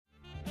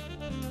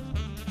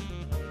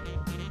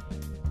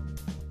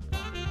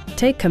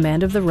Take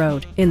command of the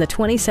road in the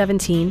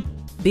 2017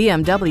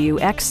 BMW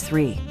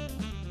X3.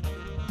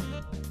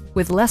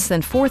 With less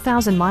than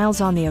 4,000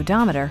 miles on the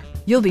odometer,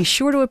 you'll be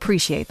sure to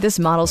appreciate this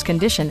model's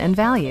condition and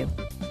value.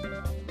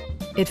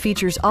 It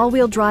features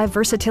all-wheel drive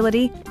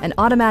versatility, an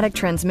automatic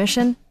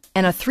transmission,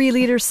 and a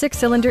 3-liter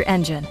 6-cylinder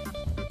engine.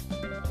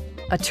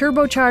 A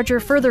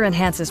turbocharger further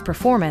enhances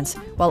performance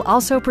while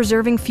also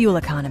preserving fuel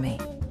economy.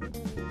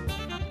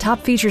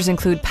 Top features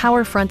include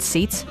power front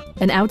seats,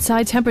 an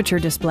outside temperature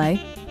display,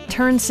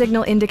 turn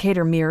signal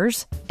indicator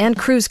mirrors, and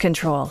cruise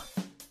control.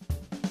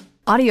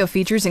 Audio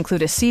features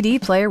include a CD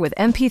player with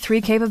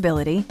MP3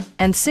 capability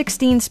and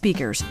 16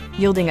 speakers,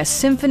 yielding a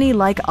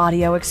symphony-like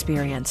audio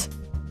experience.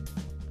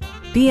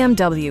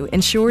 BMW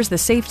ensures the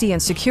safety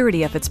and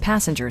security of its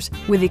passengers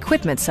with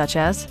equipment such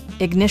as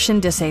ignition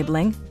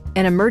disabling,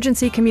 an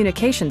emergency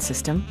communication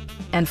system,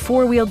 and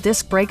 4-wheel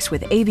disc brakes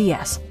with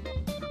ABS.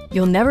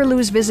 You'll never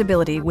lose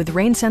visibility with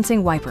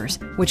rain-sensing wipers,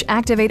 which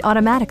activate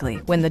automatically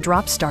when the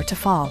drops start to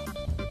fall.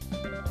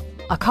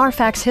 A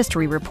Carfax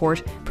history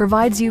report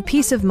provides you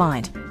peace of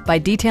mind by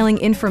detailing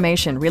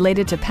information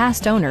related to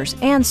past owners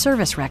and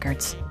service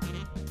records.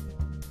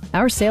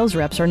 Our sales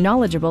reps are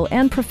knowledgeable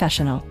and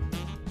professional.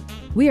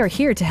 We are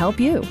here to help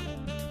you.